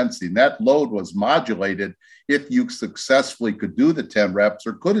high intensity. And that load was modulated if you successfully could do the 10 reps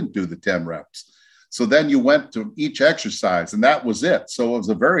or couldn't do the 10 reps. So then you went to each exercise, and that was it. So it was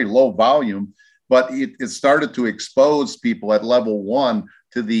a very low volume, but it started to expose people at level 1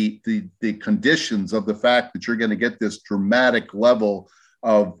 to the conditions of the fact that you're going to get this dramatic level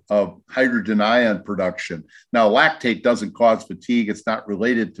of hydrogen ion production. Now, lactate doesn't cause fatigue. It's not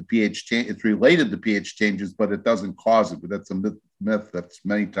related to pH change. It's related to pH changes, but it doesn't cause it. But that's a myth that's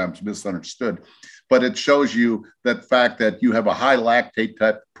many times misunderstood. But it shows you that fact that you have a high lactate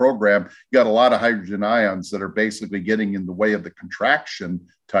type program, you got a lot of hydrogen ions that are basically getting in the way of the contraction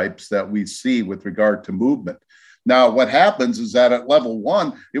types that we see with regard to movement. Now, what happens is that at level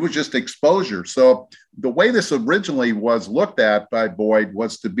 1, it was just exposure. So the way this originally was looked at by Boyd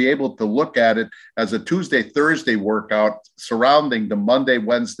was to be able to look at it as a Tuesday, Thursday workout surrounding the Monday,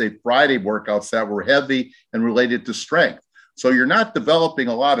 Wednesday, Friday workouts that were heavy and related to strength. So you're not developing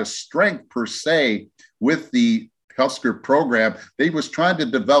a lot of strength per se with the Husker program. They was trying to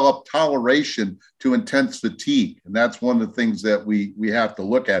develop toleration to intense fatigue. And that's one of the things that we have to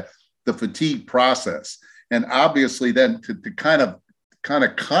look at, the fatigue process. And obviously then to kind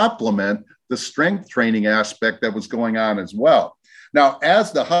of complement the strength training aspect that was going on as well. Now,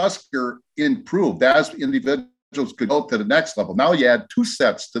 as the Husker improved, as individuals could go to the next level, now you add 2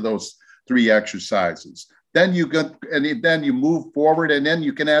 sets to those 3 exercises. Then you move forward, and then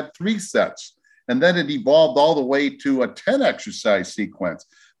you can add 3 sets. And then it evolved all the way to a 10 exercise sequence.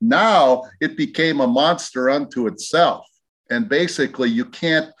 Now it became a monster unto itself. And basically you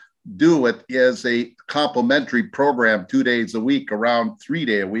can't do it as a complementary program 2 days a week, around 3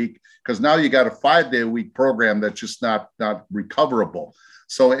 day a week, because now you got a 5 day a week program that's just not recoverable.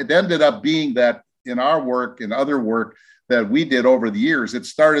 So it ended up being that in our work and other work that we did over the years, it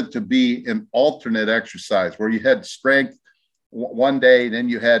started to be an alternate exercise where you had strength one day, then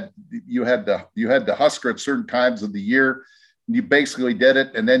you had the Husker at certain times of the year. You basically did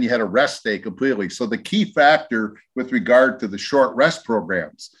it, and then you had a rest day completely. So the key factor with regard to the short rest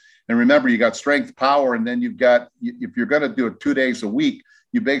programs, and remember, you got strength, power, and then you've got, if you're going to do it 2 days a week,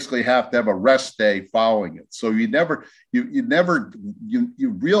 you basically have to have a rest day following it. So we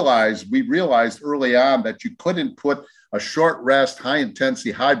realized early on that you couldn't put a short rest, high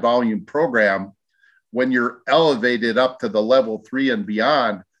intensity, high volume program when you're elevated up to the level 3 and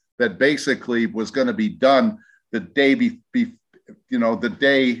beyond, that basically was going to be done the day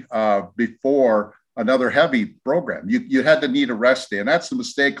before another heavy program. You had to need a rest day. And that's the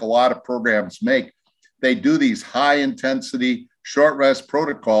mistake a lot of programs make. They do these high intensity, short rest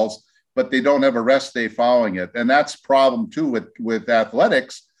protocols, but they don't have a rest day following it. And that's a problem too with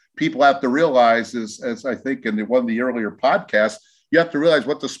athletics. People have to realize, as I think in one of the earlier podcasts, you have to realize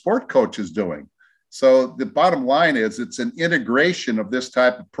what the sport coach is doing. So the bottom line is it's an integration of this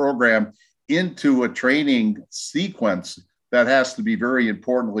type of program into a training sequence that has to be very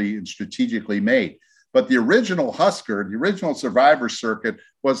importantly and strategically made. But the original Husker, the original survivor circuit,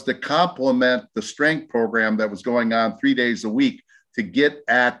 was to complement the strength program that was going on 3 days a week to get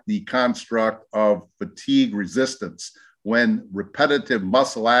at the construct of fatigue resistance when repetitive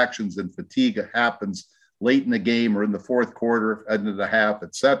muscle actions and fatigue happens late in the game or in the fourth quarter, end of the half,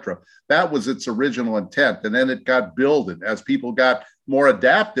 et cetera. That was its original intent. And then it got builded. As people got more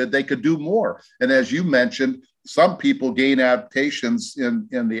adapted, they could do more. And as you mentioned, some people gain adaptations in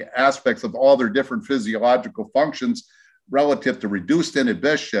the aspects of all their different physiological functions relative to reduced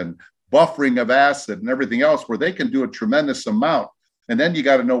inhibition, buffering of acid, and everything else, where they can do a tremendous amount. And then you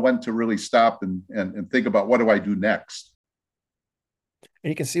got to know when to really stop and think about, what do I do next? And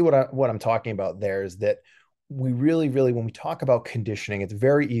you can see what I'm talking about there is that we really, when we talk about conditioning, it's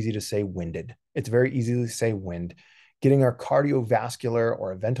very easy to say winded. It's very easy to say wind. Getting our cardiovascular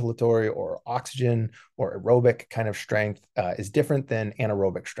or ventilatory or oxygen or aerobic kind of strength is different than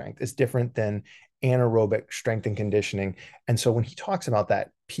anaerobic strength. It's different than anaerobic strength and conditioning. And so when he talks about that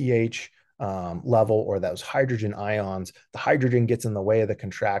pH level or those hydrogen ions, the hydrogen gets in the way of the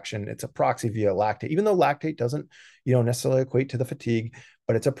contraction. It's a proxy via lactate, even though lactate doesn't necessarily equate to the fatigue,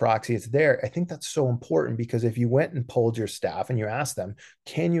 but it's a proxy, it's there. I think that's so important because if you went and polled your staff and you asked them,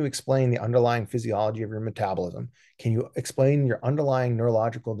 can you explain the underlying physiology of your metabolism? Can you explain your underlying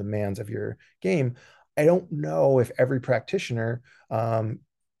neurological demands of your game? I don't know if every practitioner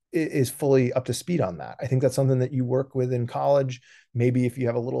is fully up to speed on that. I think that's something that you work with in college. Maybe if you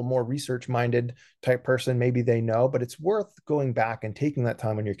have a little more research minded type person, maybe they know, but it's worth going back and taking that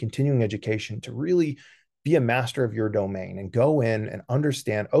time on your continuing education to really be a master of your domain and go in and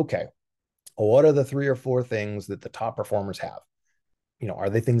understand, okay, what are the 3 or 4 things that the top performers have? Are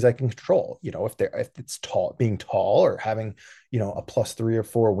they things I can control? If it's tall, being tall or having, a plus 3 or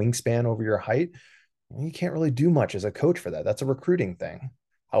 4 wingspan over your height, you can't really do much as a coach for that. That's a recruiting thing.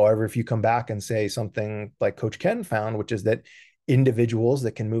 However, if you come back and say something like Coach Ken found, which is that individuals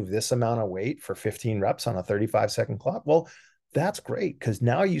that can move this amount of weight for 15 reps on a 35-second clock, well, that's great because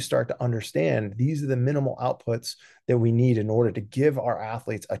now you start to understand these are the minimal outputs that we need in order to give our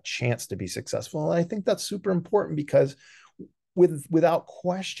athletes a chance to be successful. And I think that's super important because without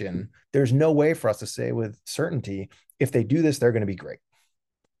question, there's no way for us to say with certainty, if they do this, they're going to be great.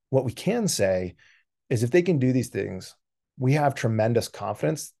 What we can say is if they can do these things, we have tremendous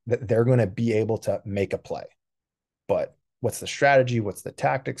confidence that they're going to be able to make a play. But what's the strategy? What's the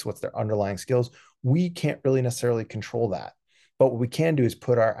tactics? What's their underlying skills? We can't really necessarily control that. But what we can do is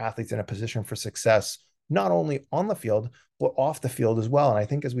put our athletes in a position for success, not only on the field, but off the field as well. And I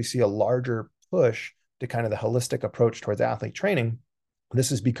think as we see a larger push to kind of the holistic approach towards athlete training,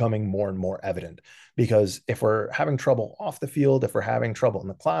 this is becoming more and more evident because if we're having trouble off the field, if we're having trouble in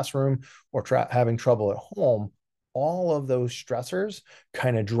the classroom or having trouble at home, all of those stressors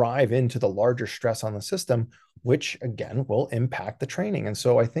kind of drive into the larger stress on the system, which again will impact the training. And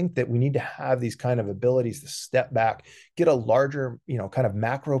so I think that we need to have these kind of abilities to step back, get a larger, kind of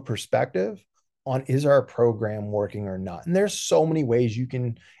macro perspective on is our program working or not. And there's so many ways you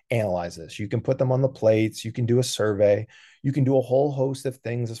can analyze this. You can put them on the plates, you can do a survey, you can do a whole host of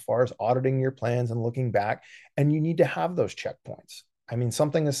things as far as auditing your plans and looking back, and you need to have those checkpoints. I mean,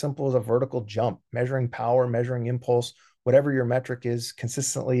 something as simple as a vertical jump, measuring power, measuring impulse, whatever your metric is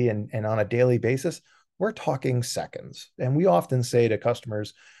consistently and on a daily basis, we're talking seconds. And we often say to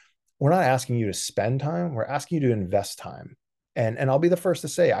customers, we're not asking you to spend time, we're asking you to invest time. And I'll be the first to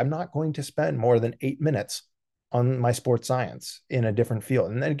say, I'm not going to spend more than 8 minutes on my sports science in a different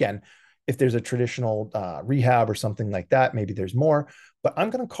field. And then again, if there's a traditional rehab or something like that, maybe there's more, but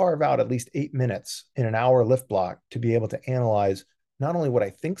I'm going to carve out at least 8 minutes in an hour lift block to be able to analyze not only what I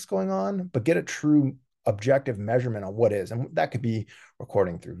think's going on, but get a true objective measurement on what is. And that could be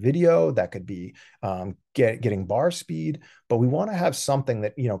recording through video, that could be getting bar speed, but we want to have something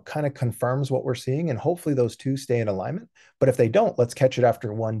that, kind of confirms what we're seeing. And hopefully those two stay in alignment. But if they don't, let's catch it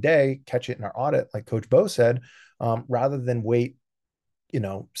after one day, catch it in our audit, like Coach Bo said, rather than wait,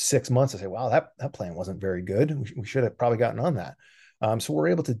 6 months to say, wow, that plan wasn't very good. We should have probably gotten on that. So we're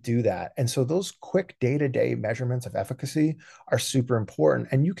able to do that. And so those quick day-to-day measurements of efficacy are super important.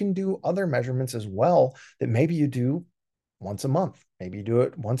 And you can do other measurements as well that maybe you do once a month. Maybe you do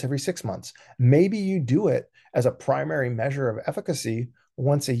it once every 6 months. Maybe you do it as a primary measure of efficacy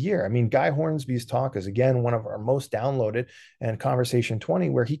once a year. I mean, Guy Hornsby's talk is, again, one of our most downloaded, and Conversation 20,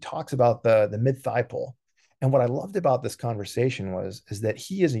 where he talks about the mid-thigh pull. And what I loved about this conversation is that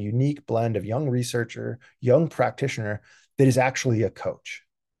he is a unique blend of young researcher, young practitioner that is actually a coach.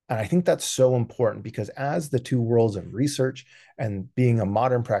 And I think that's so important because as the two worlds of research and being a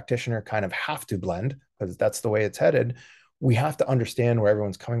modern practitioner kind of have to blend, because that's the way it's headed, we have to understand where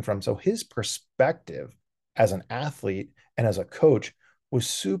everyone's coming from. So his perspective as an athlete and as a coach was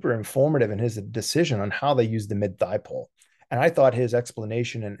super informative in his decision on how they use the mid-thigh pull. And I thought his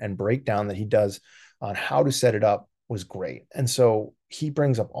explanation and breakdown that he does on how to set it up was great. And so he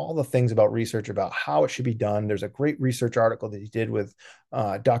brings up all the things about research, about how it should be done. There's a great research article that he did with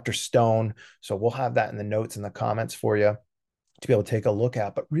Dr. Stone. So we'll have that in the notes in the comments for you to be able to take a look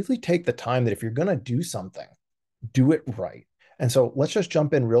at, but really take the time that if you're going to do something, do it right. And so let's just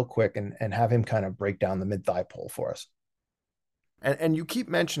jump in real quick and have him kind of break down the mid-thigh pull for us. And you keep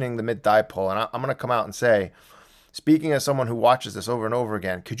mentioning the mid-thigh pull, and I'm going to come out and say, speaking as someone who watches this over and over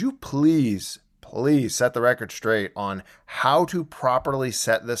again, could you please set the record straight on how to properly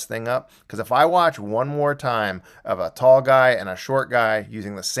set this thing up? Because if I watch one more time of a tall guy and a short guy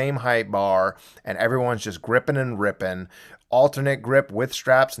using the same height bar and everyone's just gripping and ripping, alternate grip with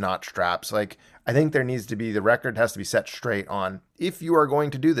straps, not straps, like I think there needs to be, the record has to be set straight on if you are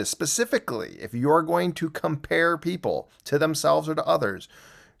going to do this. Specifically, if you are going to compare people to themselves or to others,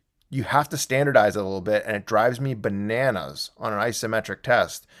 you have to standardize it a little bit. And it drives me bananas on an isometric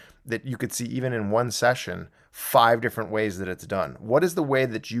test that you could see even in one session 5 different ways that it's done. What is the way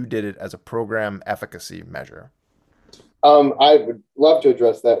that you did it as a program efficacy measure? I would love to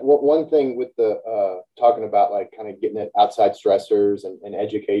address that. One thing with the talking about like kind of getting at outside stressors and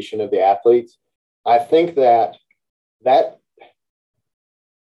education of the athletes, I think that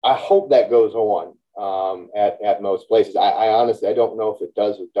I hope that goes on at most places. I honestly I don't know if it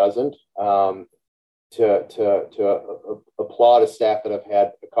does or doesn't. To applaud a staff that I've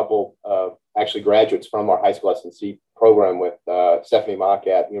had a couple actually graduates from our high school S&C program with Stephanie Mock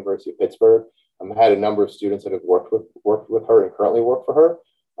at University of Pittsburgh. I've had a number of students that have worked with her and currently work for her.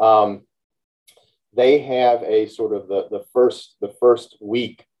 They have a sort of the first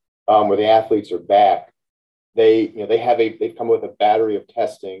week where the athletes are back. They've come with a battery of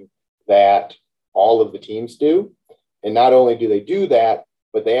testing that all of the teams do, and not only do they do that,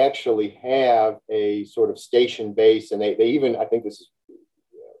 but they actually have a sort of station base, and they even, I think this is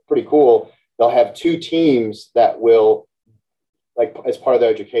pretty cool, they'll have 2 teams that will, like as part of their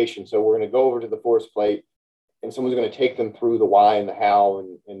education. So we're going to go over to the force plate and someone's going to take them through the why and the how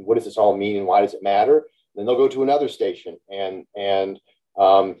and what does this all mean and why does it matter? Then they'll go to another station. And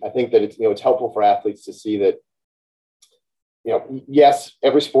I think that it's helpful for athletes to see that, yes,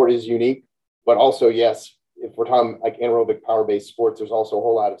 every sport is unique, but also, yes, if we're talking like anaerobic power-based sports, there's also a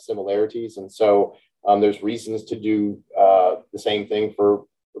whole lot of similarities. And so there's reasons to do the same thing for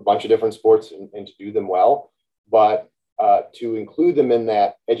a bunch of different sports and to do them well. But to include them in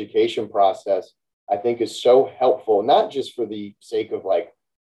that education process, I think is so helpful, not just for the sake of like,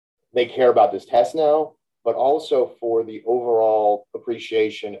 they care about this test now, but also for the overall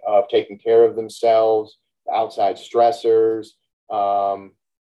appreciation of taking care of themselves, the outside stressors,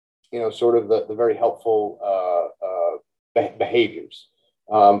 sort of the very helpful behaviors.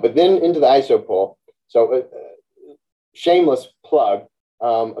 But then into the ISO So shameless plug.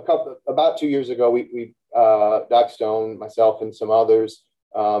 About 2 years ago, we Doc Stone, myself, and some others,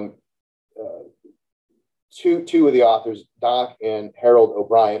 two of the authors, Doc and Harold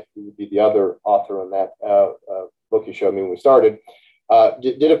O'Brien, who would be the other author on that book you showed me when we started,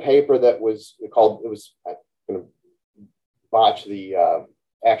 did a paper that was called, I'm going to botch the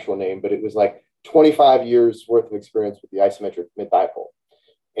actual name, but it was like 25 years worth of experience with the isometric mid-thigh pull.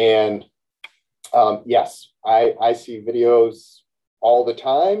 And yes, I see videos all the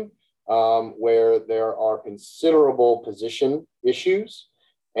time where there are considerable position issues.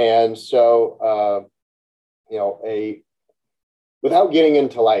 And so, without getting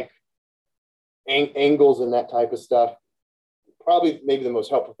into like angles and that type of stuff, probably maybe the most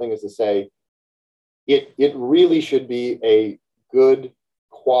helpful thing is to say it really should be a good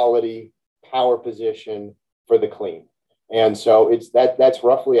quality power position for the clean. And so that's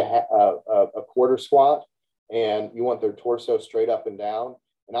roughly a quarter squat, and you want their torso straight up and down.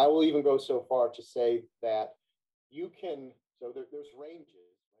 And I will even go so far to say that you can, so there's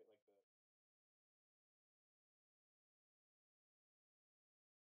ranges